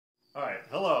Alright,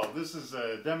 hello. This is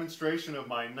a demonstration of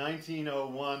my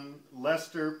 1901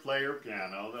 Lester player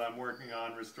piano that I'm working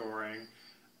on restoring.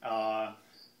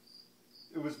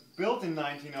 It was built in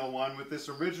 1901 with this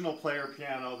original player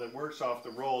piano that works off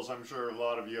the rolls. I'm sure a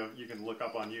lot of you can look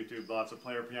up on YouTube lots of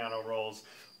player piano rolls.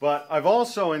 But I've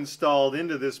also installed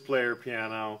into this player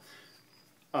piano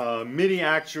a MIDI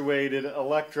actuated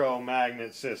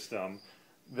electromagnet system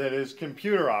that is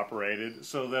computer operated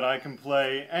so that I can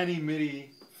play any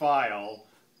MIDI file,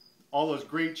 all those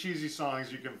great cheesy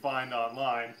songs you can find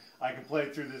online, I can play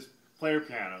through this player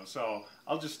piano. So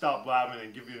I'll just stop blabbing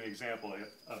and give you an example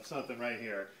of something right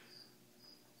here.